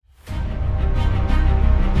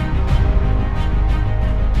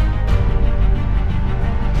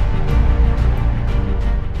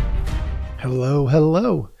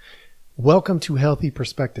hello. Welcome to Healthy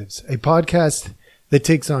Perspectives, a podcast that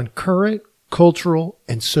takes on current, cultural,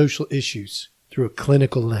 and social issues through a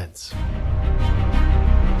clinical lens.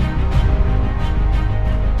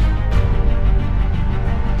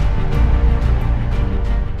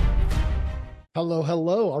 Hello,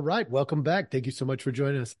 hello. All right. Welcome back. Thank you so much for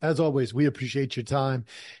joining us. As always, we appreciate your time.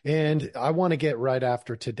 And I want to get right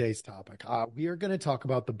after today's topic. We are going to talk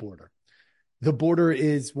about the border. The border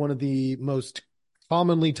is one of the most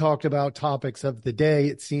commonly talked about topics of the day.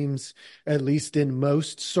 It seems, at least in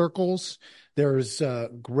most circles, there's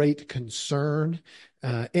great concern,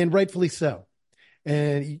 and rightfully so.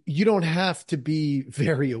 And you don't have to be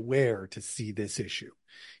very aware to see this issue.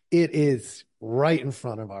 It is right in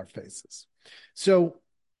front of our faces. So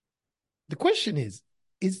the question is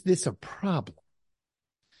this a problem?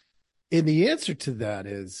 And the answer to that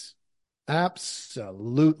is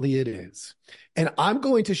absolutely it is. And I'm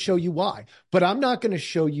going to show you why, but I'm not going to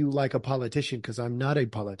show you like a politician because I'm not a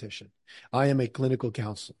politician. I am a clinical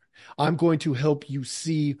counselor. I'm going to help you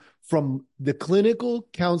see from the clinical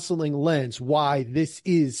counseling lens why this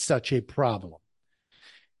is such a problem.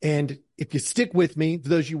 And if you stick with me,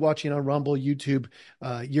 those of you watching on Rumble, YouTube,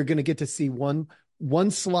 you're going to get to see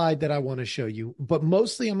one slide that I want to show you, but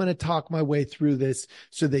mostly I'm going to talk my way through this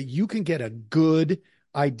so that you can get a good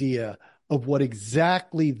idea of what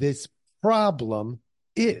exactly this problem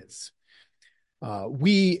is.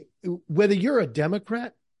 Whether you're a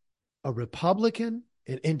Democrat, a Republican,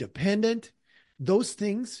 an independent, those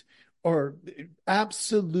things are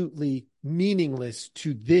absolutely meaningless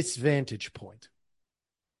to this vantage point.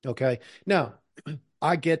 Okay. Now,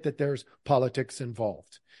 I get that there's politics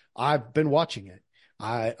involved. I've been watching it.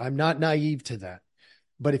 I'm not naive to that.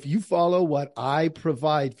 But if you follow what I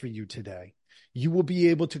provide for you today, you will be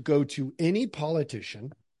able to go to any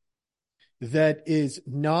politician that is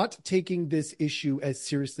not taking this issue as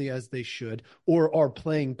seriously as they should, or are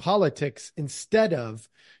playing politics instead of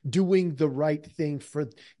doing the right thing for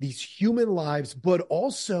these human lives, but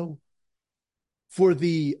also for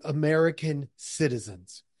the American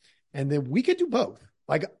citizens. And then we can do both.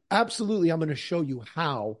 Like, absolutely, I'm going to show you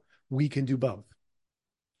how we can do both.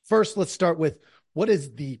 First, let's start with what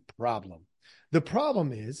is the problem? The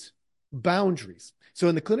problem is boundaries. So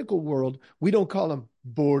in the clinical world, we don't call them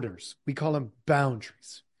borders. We call them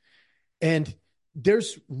boundaries. And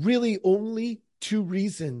there's really only two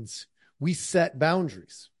reasons we set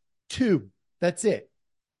boundaries. Two. That's it.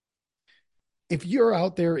 If you're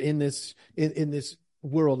out there in this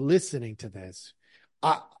world listening to this,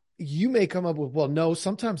 you may come up with, well, no,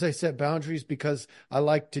 sometimes I set boundaries because I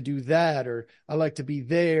like to do that, or I like to be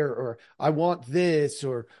there, or I want this,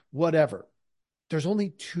 or whatever. There's only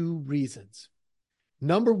two reasons.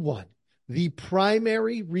 Number one, the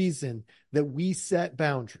primary reason that we set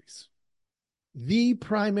boundaries,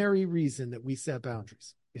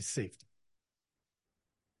 is safety.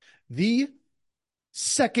 The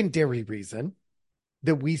secondary reason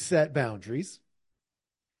that we set boundaries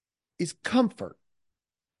is comfort.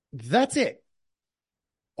 That's it.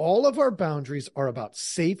 All of our boundaries are about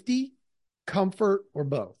safety, comfort, or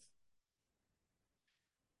both.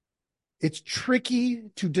 It's tricky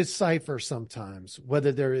to decipher sometimes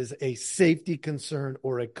whether there is a safety concern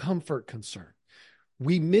or a comfort concern.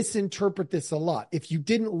 We misinterpret this a lot. If you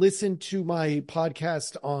didn't listen to my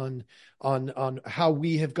podcast on how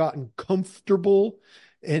we have gotten comfortable,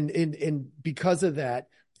 and because of that,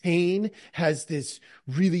 pain has this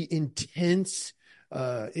really intense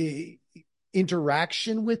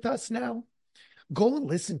interaction with us now, go and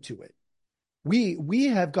listen to it. We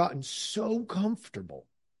have gotten so comfortable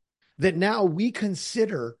that now we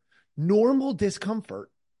consider normal discomfort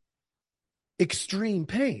extreme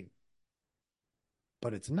pain.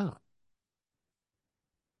 But it's not.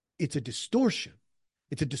 It's a distortion.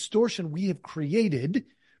 It's a distortion we have created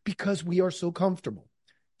because we are so comfortable.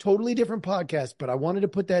 Totally different podcast, but I wanted to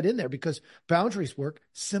put that in there because boundaries work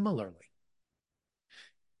similarly.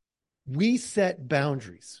 We set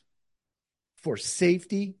boundaries for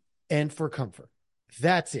safety and for comfort.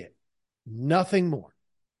 That's it. Nothing more.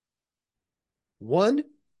 One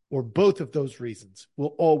or both of those reasons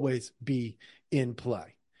will always be in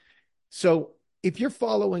play. So if you're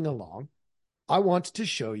following along, I want to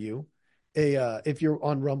show you if you're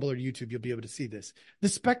on Rumble or YouTube, you'll be able to see this, the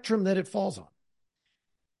spectrum that it falls on.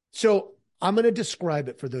 So I'm going to describe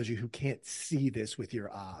it for those of you who can't see this with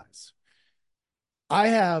your eyes. I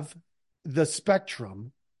have the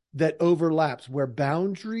spectrum that overlaps where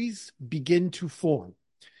boundaries begin to form.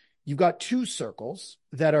 You've got two circles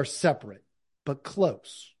that are separate but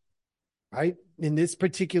close, right? In this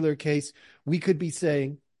particular case, we could be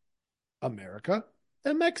saying America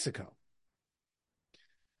and Mexico.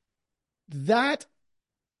 That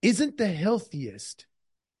isn't the healthiest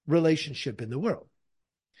relationship in the world.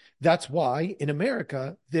 That's why in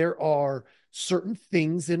America, there are certain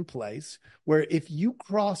things in place where if you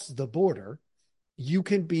cross the border, you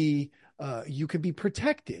can be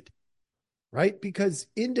protected, right? Because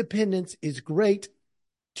independence is great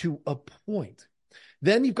to a point.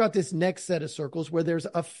 Then you've got this next set of circles where there's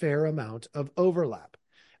a fair amount of overlap.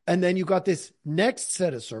 And then you've got this next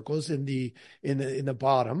set of circles in the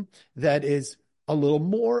bottom that is a little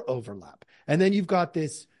more overlap. And then you've got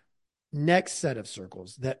this next set of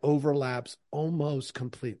circles that overlaps almost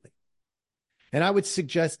completely. And I would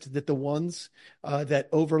suggest that the ones that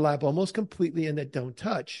overlap almost completely and that don't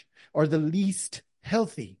touch are the least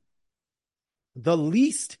healthy. The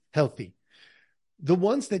least healthy. The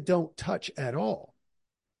ones that don't touch at all.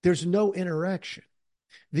 There's no interaction.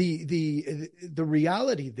 The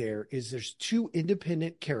reality there is there's two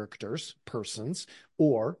independent characters, persons,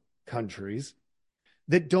 or countries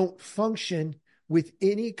that don't function with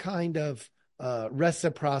any kind of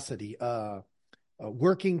reciprocity,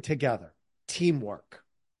 working together, teamwork.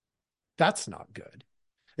 That's not good,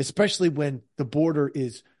 especially when the border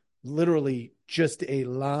is literally just a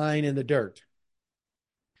line in the dirt.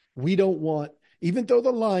 We don't want, even though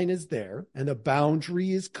the line is there and the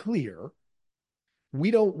boundary is clear,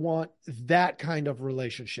 we don't want that kind of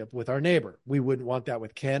relationship with our neighbor. We wouldn't want that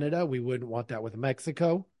with Canada. We wouldn't want that with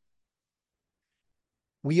Mexico.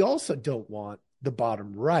 We also don't want the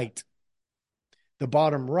bottom right. The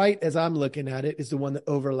bottom right, as I'm looking at it, is the one that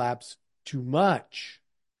overlaps too much.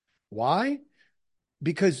 Why?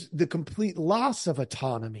 Because the complete loss of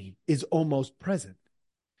autonomy is almost present,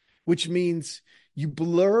 which means you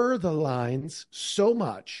blur the lines so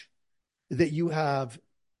much that you have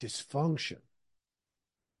dysfunction.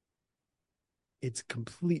 It's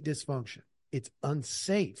complete dysfunction. It's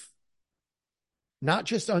unsafe, not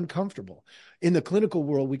just uncomfortable. In the clinical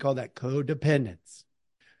world, we call that codependence.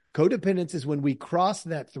 Codependence is when we cross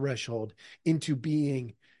that threshold into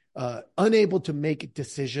being unable to make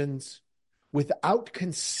decisions without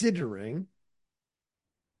considering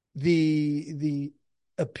the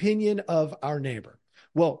opinion of our neighbor.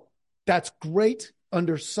 Well, that's great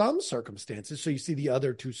under some circumstances. So you see the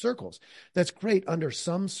other two circles. That's great under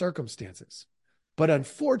some circumstances. But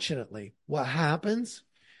unfortunately, what happens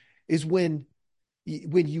is when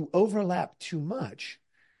you overlap too much,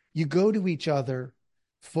 you go to each other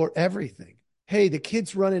for everything. Hey, the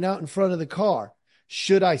kid's running out in front of the car.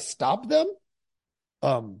 Should I stop them?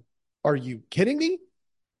 Are you kidding me?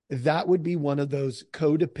 That would be one of those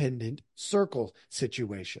codependent circle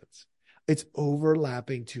situations. It's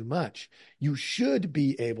overlapping too much. You should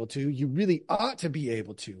be able to, you really ought to be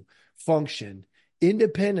able to function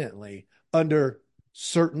independently under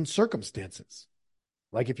certain circumstances.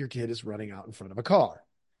 Like if your kid is running out in front of a car,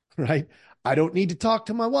 right? I don't need to talk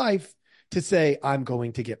to my wife to say I'm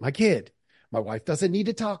going to get my kid. My wife doesn't need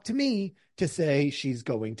to talk to me to say she's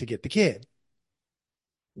going to get the kid.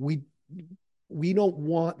 We don't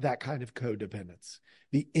want that kind of codependence.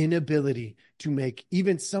 The inability to make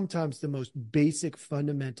even sometimes the most basic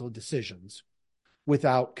fundamental decisions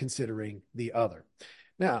without considering the other.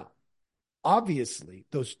 Now, obviously,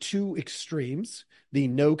 those two extremes, the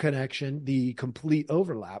no connection, the complete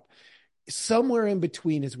overlap, somewhere in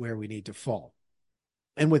between is where we need to fall.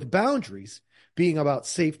 And with boundaries being about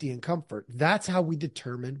safety and comfort, that's how we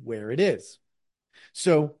determine where it is.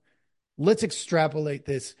 So let's extrapolate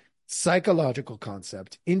this psychological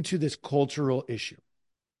concept into this cultural issue.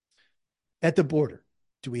 At the border,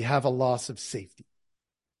 do we have a loss of safety?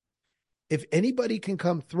 If anybody can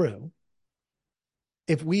come through,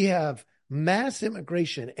 if we have mass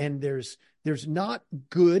immigration and there's not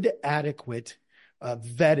good, adequate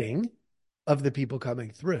vetting of the people coming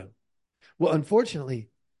through, well, unfortunately,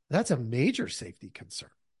 that's a major safety concern.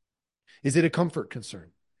 Is it a comfort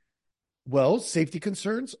concern? Well, safety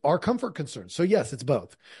concerns are comfort concerns. So yes, it's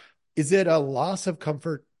both. Is it a loss of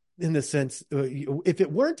comfort in the sense, if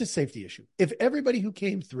it weren't a safety issue, if everybody who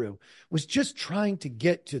came through was just trying to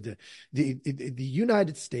get to the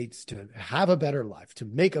United States to have a better life, to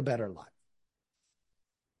make a better life,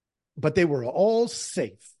 but they were all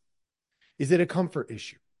safe, is it a comfort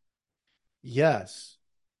issue? Yes,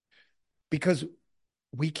 because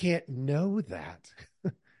we can't know that.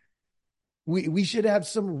 We should have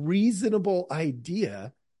some reasonable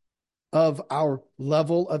idea of our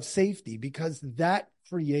level of safety because that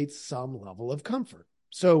creates some level of comfort.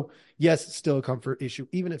 So yes, it's still a comfort issue,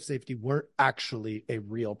 even if safety weren't actually a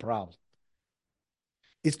real problem.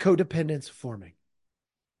 Is codependence forming?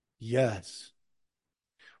 Yes.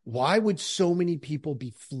 Why would so many people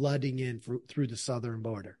be flooding in through the southern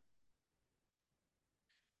border?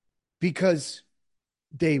 because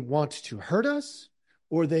they want to hurt us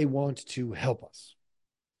or they want to help us.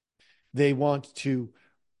 They want to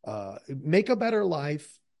make a better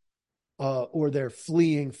life, or they're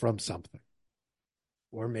fleeing from something,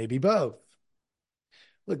 or maybe both.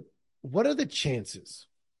 Look, what are the chances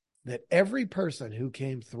that every person who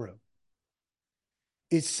came through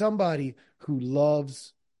is somebody who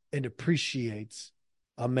loves and appreciates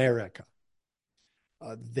America?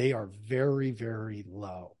 They are very, very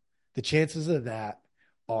low. The chances of that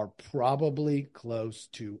are probably close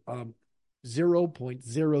to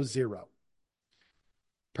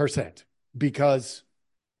 0.00%, because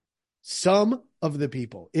some of the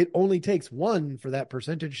people, it only takes one for that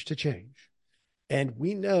percentage to change. And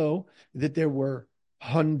we know that there were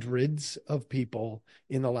hundreds of people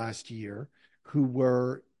in the last year who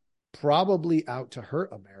were probably out to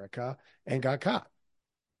hurt America and got caught.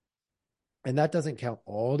 And that doesn't count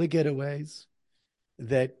all the getaways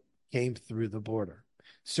that came through the border.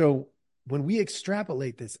 So when we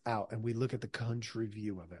extrapolate this out and we look at the country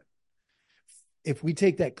view of it, if we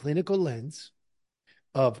take that clinical lens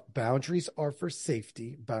of boundaries are for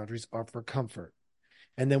safety, boundaries are for comfort,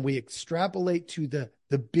 and then we extrapolate to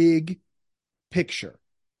the big picture,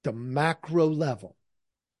 the macro level,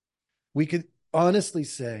 we could honestly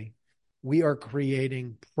say we are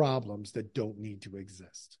creating problems that don't need to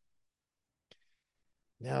exist.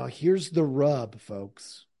 Now, here's the rub,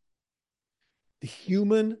 folks. The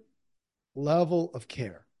human level of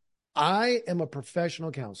care. I am a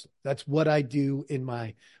professional counselor. That's what I do in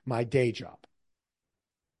my day job,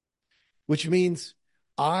 which means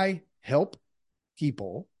I help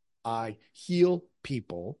people, I heal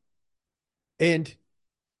people, and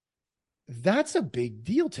that's a big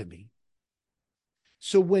deal to me.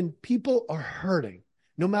 So when people are hurting,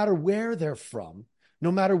 no matter where they're from,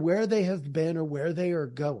 no matter where they have been or where they are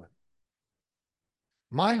going,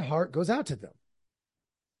 my heart goes out to them.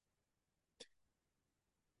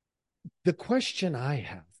 The question I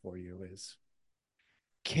have for you is,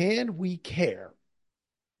 can we care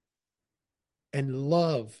and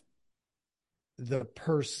love the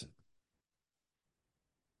person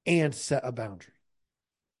and set a boundary?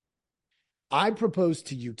 I propose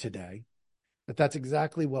to you today that that's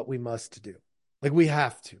exactly what we must do. Like, we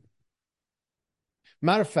have to.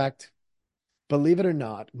 Matter of fact, believe it or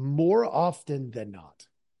not, more often than not,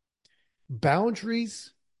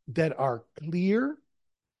 boundaries that are clear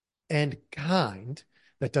and kind,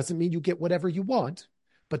 that doesn't mean you get whatever you want,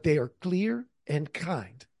 but they are clear and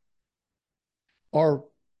kind, are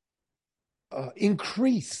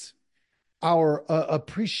increase our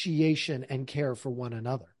appreciation and care for one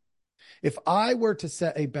another. If I were to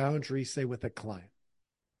set a boundary, say with a client,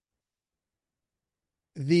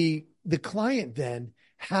 the client then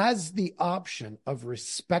has the option of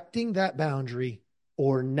respecting that boundary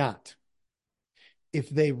or not. If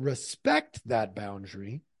they respect that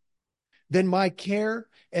boundary, then my care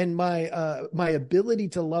and my ability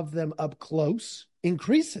to love them up close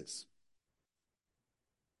increases,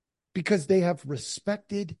 because they have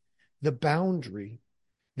respected the boundary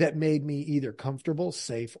that made me either comfortable,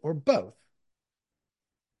 safe, or both.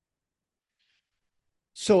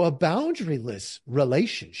 So a boundaryless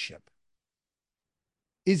relationship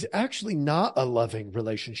is actually not a loving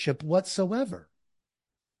relationship whatsoever.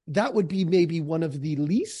 That would be maybe one of the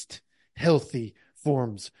least healthy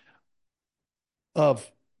forms of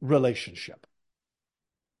relationship.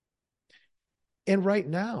 And right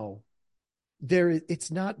now,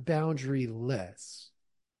 it's not boundaryless,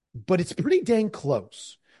 but it's pretty dang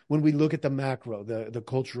close when we look at the macro, the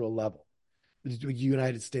cultural level, the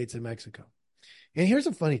United States and Mexico. And here's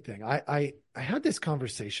a funny thing. I had this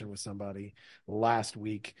conversation with somebody last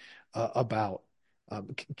week about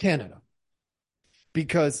Canada,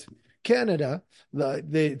 because Canada,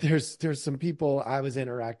 there's some people I was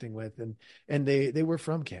interacting with, and they were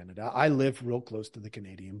from Canada. I live real close to the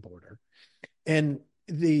Canadian border, and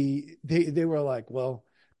they were like, well,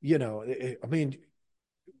 I mean,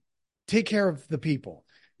 take care of the people.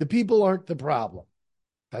 The people aren't the problem.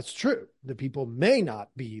 That's true. The people may not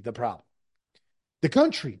be the problem. The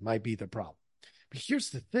country might be the problem. But here's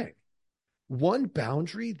the thing. One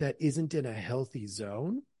boundary that isn't in a healthy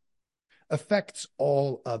zone affects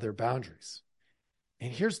all other boundaries.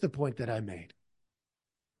 And here's the point that I made.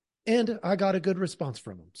 And I got a good response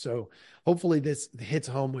from him. So hopefully this hits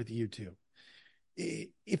home with you too.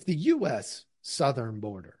 If the U.S. southern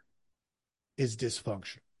border is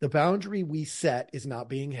dysfunctional, the boundary we set is not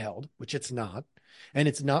being held, which it's not. And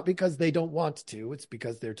it's not because they don't want to, it's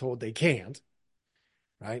because they're told they can't.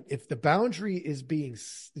 Right? If the boundary is being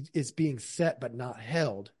set but not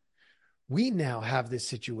held, we now have this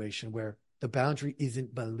situation where the boundary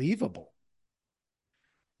isn't believable.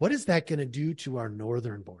 What is that going to do to our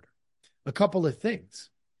northern border? A couple of things.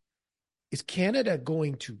 Is Canada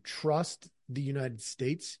going to trust the United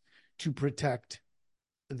States to protect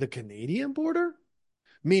the Canadian border?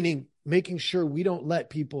 Meaning making sure we don't let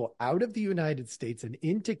people out of the United States and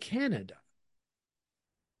into Canada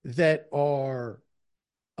that are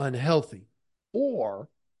unhealthy. Or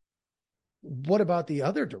what about the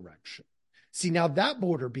other direction? See, now that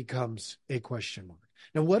border becomes a question mark.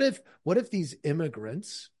 Now, what if these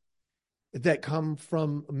immigrants that come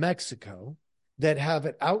from Mexico that have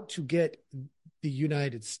it out to get the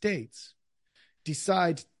United States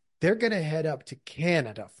decide they're going to head up to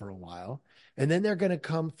Canada for a while, and then they're going to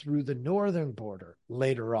come through the northern border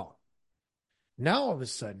later on? Now, all of a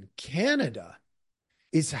sudden, Canada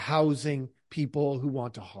is housing people who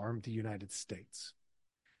want to harm the United States.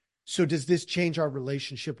 So does this change our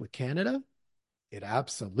relationship with Canada? It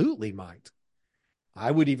absolutely might.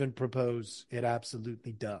 I would even propose it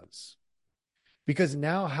absolutely does. Because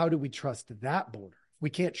now how do we trust that border? We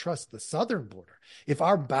can't trust the southern border. If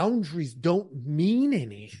our boundaries don't mean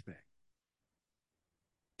anything,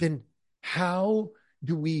 then how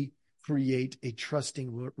do we create a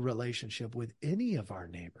trusting relationship with any of our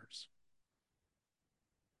neighbors?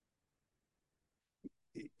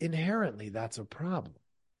 Inherently, that's a problem.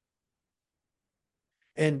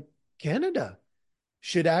 And Canada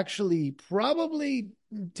should actually probably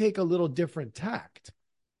take a little different tact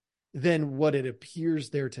than what it appears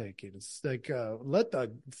they're taking. It's like, let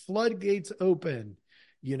the floodgates open.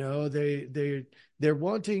 You know, they're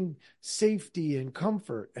wanting safety and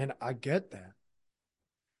comfort, and I get that.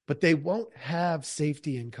 But they won't have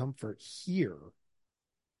safety and comfort here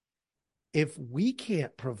if we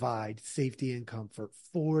can't provide safety and comfort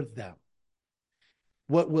for them.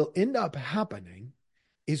 What will end up happening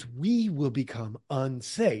is we will become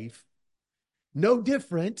unsafe, no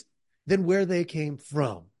different than where they came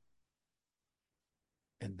from.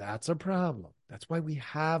 And that's a problem. That's why we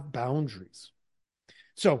have boundaries.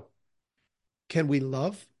 So, can we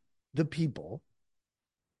love the people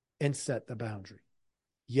and set the boundary?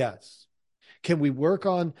 Yes. Can we work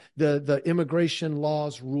on the immigration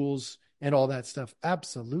laws, rules, and all that stuff?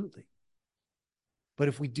 Absolutely. But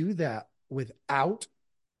if we do that without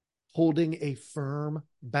holding a firm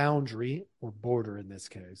boundary, or border in this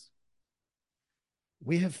case,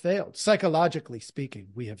 we have failed. Psychologically speaking,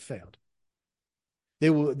 we have failed.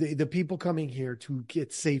 The people coming here to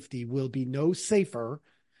get safety will be no safer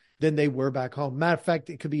than they were back home. Matter of fact,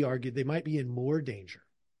 it could be argued they might be in more danger.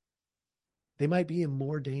 They might be in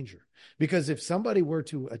more danger because if somebody were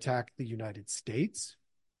to attack the United States,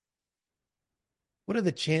 what are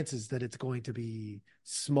the chances that it's going to be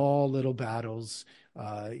small little battles,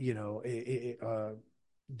 that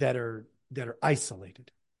are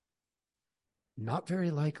isolated? Not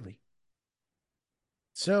very likely.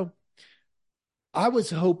 So I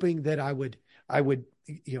was hoping that I would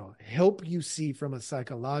help you see from a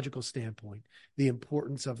psychological standpoint the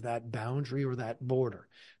importance of that boundary or that border.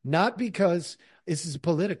 Not because this is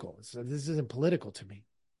political. This isn't political to me.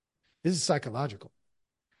 This is psychological.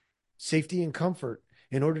 Safety and comfort,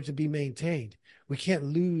 in order to be maintained, we can't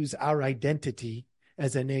lose our identity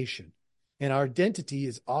as a nation. And our identity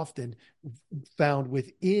is often found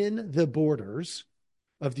within the borders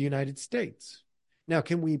of the United States. Now,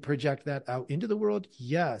 can we project that out into the world?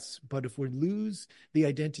 Yes. But if we lose the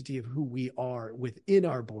identity of who we are within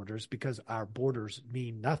our borders because our borders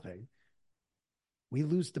mean nothing, we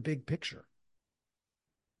lose the big picture.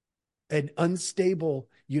 An unstable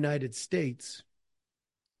United States,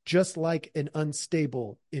 just like an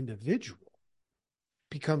unstable individual,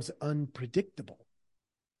 becomes unpredictable,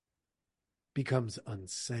 becomes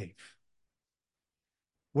unsafe.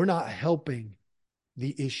 We're not helping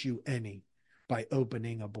the issue any by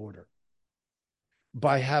opening a border,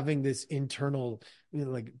 by having this internal,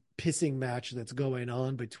 pissing match that's going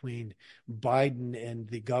on between Biden and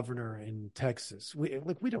the governor in Texas. We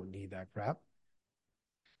don't need that crap.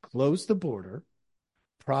 Close the border,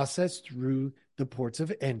 process through the ports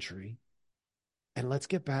of entry, and let's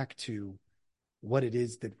get back to what it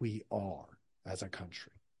is that we are as a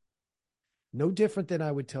country. No different than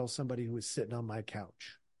I would tell somebody who is sitting on my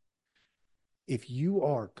couch. If you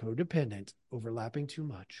are codependent, overlapping too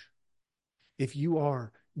much, if you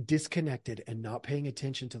are disconnected and not paying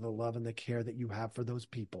attention to the love and the care that you have for those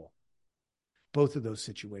people, both of those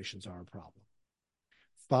situations are a problem.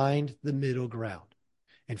 Find the middle ground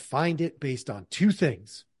and find it based on two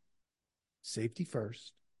things: safety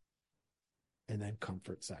first, and then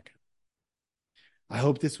comfort second. I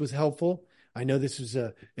hope this was helpful. I know this was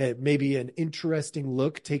maybe an interesting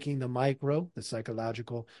look, taking the micro, the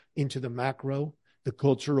psychological, into the macro, the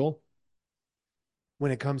cultural,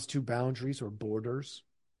 when it comes to boundaries or borders.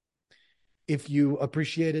 If you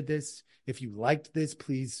appreciated this, if you liked this,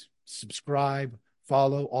 please subscribe,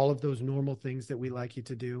 follow, all of those normal things that we like you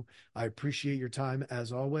to do. I appreciate your time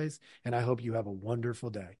as always, and I hope you have a wonderful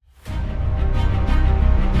day.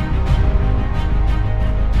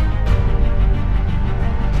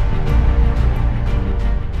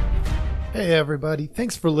 Hey, everybody.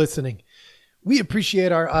 Thanks for listening. We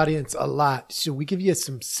appreciate our audience a lot, so we give you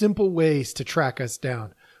some simple ways to track us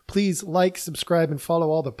down. Please like, subscribe, and follow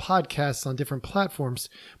all the podcasts on different platforms,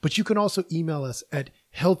 but you can also email us at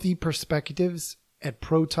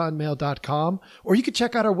healthyperspectives@protonmail.com, or you can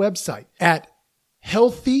check out our website at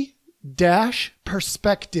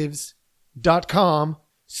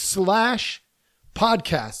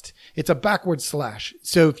healthy-perspectives.com/podcast. It's a backward slash.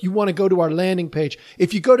 So if you want to go to our landing page,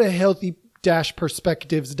 if you go to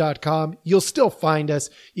healthy-perspectives.com, you'll still find us.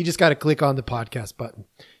 You just got to click on the podcast button.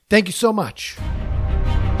 Thank you so much.